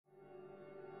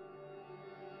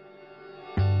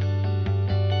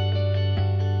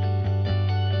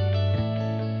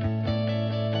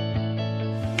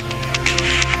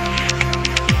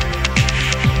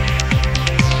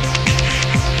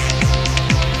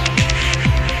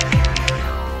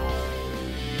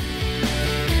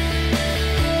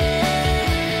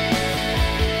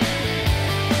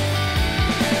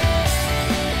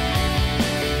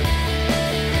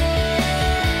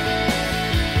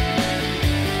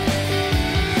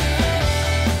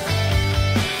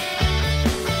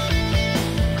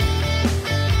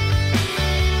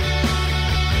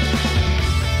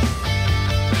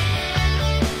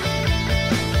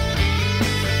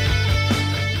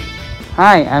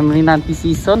Hi, I'm Rinanti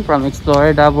Season from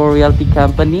Explorer Davao Realty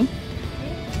Company,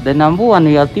 the #1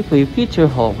 realty for your future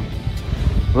home.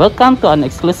 Welcome to an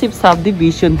exclusive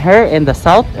subdivision here in the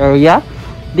South area,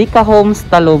 Deca Homes,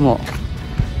 Talomo.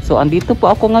 So, andito po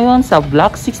ako ngayon sa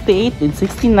Block 68 and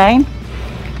 69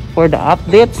 for the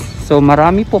updates. So,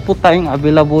 marami po tayong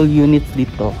available units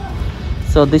dito.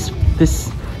 So, this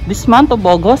month of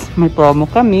August, may promo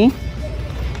kami.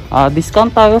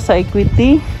 Discount tayo sa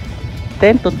equity.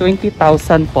 10 to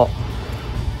 20,000 po.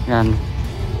 Yan.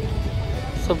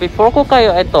 So before ko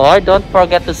kayo ito, don't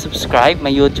forget to subscribe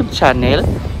my YouTube channel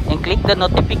and click the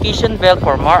notification bell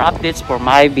for more updates for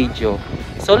my video.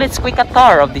 So let's quick a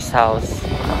tour of this house.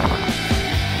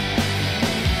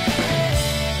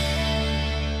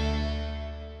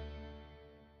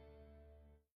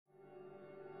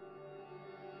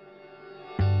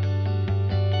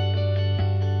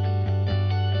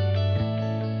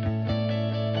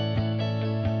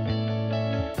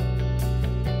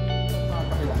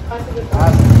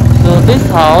 So this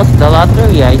house, the lot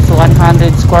area is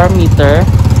 100 square meter,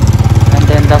 and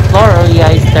then the floor area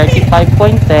is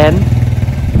 35.10,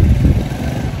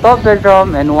 2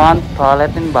 bedroom and 1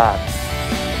 toilet and bath.